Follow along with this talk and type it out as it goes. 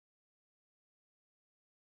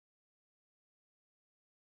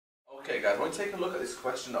Okay guys, I want to take a look at this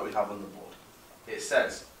question that we have on the board. It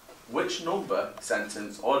says, which number,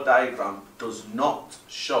 sentence or diagram does not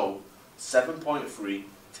show 7.3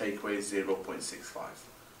 take away 0.65?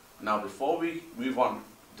 Now before we move on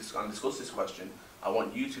and discuss this question, I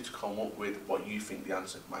want you two to come up with what you think the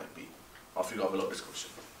answer might be. After you have a little discussion.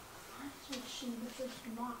 I think just that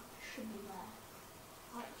should be there.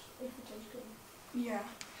 Like, if it is good. Yeah.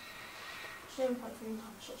 7.3 times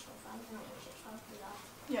 6.5, and I want 6.5 to be there.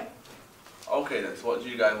 Yeah. Okay then, so what do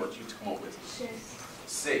you come up with? C.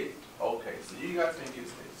 C. Okay, so you guys think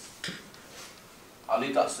it's this. I'll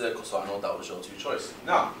leave that circle so I know that was your two choices.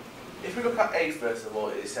 Now, if we look at A first of all,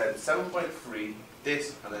 it said 7.3,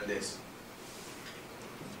 this and then this.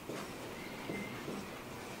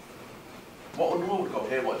 What number would go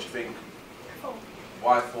here, what do you think? 4.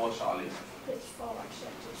 Why 4, Charlie? It's 4 or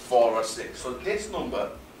 6. 4 or 6. So this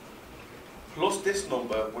number plus this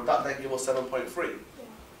number, would that then give us 7.3? Yeah.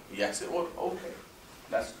 Yes, it would. Okay.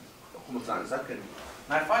 Let's come to that in a second.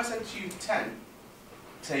 Now, if I said to you 10,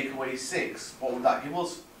 take away 6, what would that give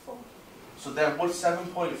us? 4. So then would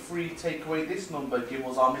 7.3 take away this number, give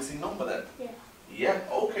us our missing number then? Yeah. Yeah,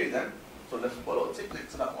 okay then. So let's put a little tick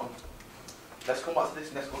next to that one. Let's come back to this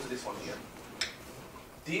and let's go to this one here.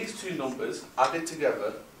 These two numbers added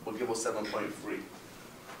together will give us 7.3.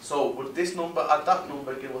 So would this number add that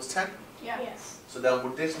number give us 10? Yeah. Yes. So then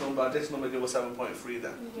would this number add this number give us 7.3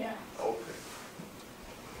 then? Yeah. Okay.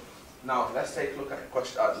 Now let's take a look at the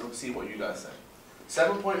question. Let's see what you guys say.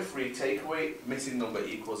 7.3 take away missing number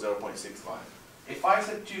equals 0.65. If I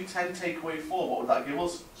said to you 10 take away 4, what would that give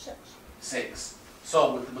us? 6. 6.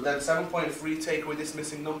 So would then 7.3 take away this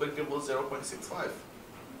missing number give us 0.65?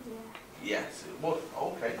 Yeah. Yes, it would.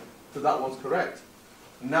 Okay. So that one's correct.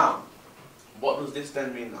 Now, what does this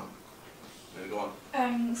then mean now? There we go on.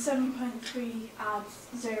 7.3 adds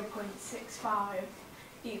 0.65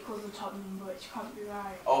 equals the top number, which can't be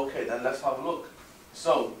right. Okay, then let's have a look.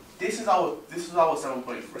 So this is our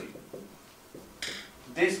 7.3.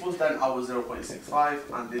 This was then our 0.65,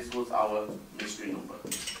 and this was our mystery number.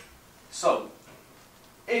 So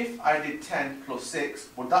if I did 10 plus 6,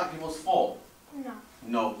 would that give us 4? No.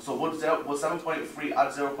 No. So would 7.3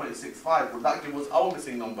 add 0.65? Would that give us our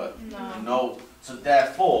missing number? No. No. So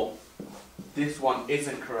therefore, this one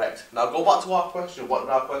isn't correct. Now go back to our question. What did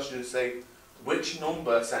our question say? Which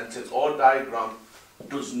number, sentence or diagram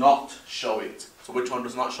does not show it? So which one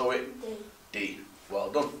does not show it? D. D.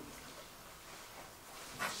 Well done.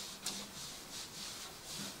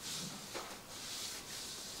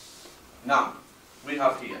 Now, we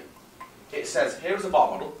have here, it says, here is a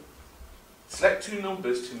bar model. Select two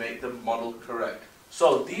numbers to make the model correct.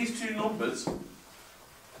 So these two numbers,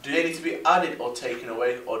 do they need to be added or taken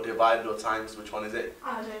away or divided or times? Which one is it?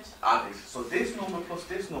 Added. Added. So this number plus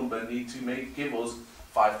this number need to give us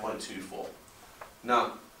 5.24.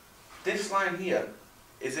 Now, this line here,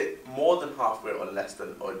 is it more than halfway or less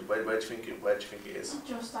than, or where do you think it is?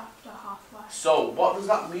 Just after halfway. So what does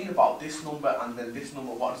that mean about this number and then this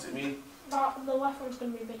number? What does it mean? The left one's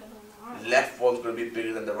going to be bigger than the right one. Left one's going to be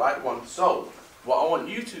bigger than the right one. So what I want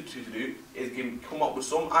you two to do is come up with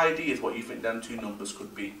some ideas what you think them two numbers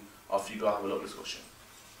could be after you go have a little discussion.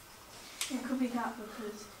 It could be that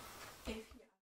because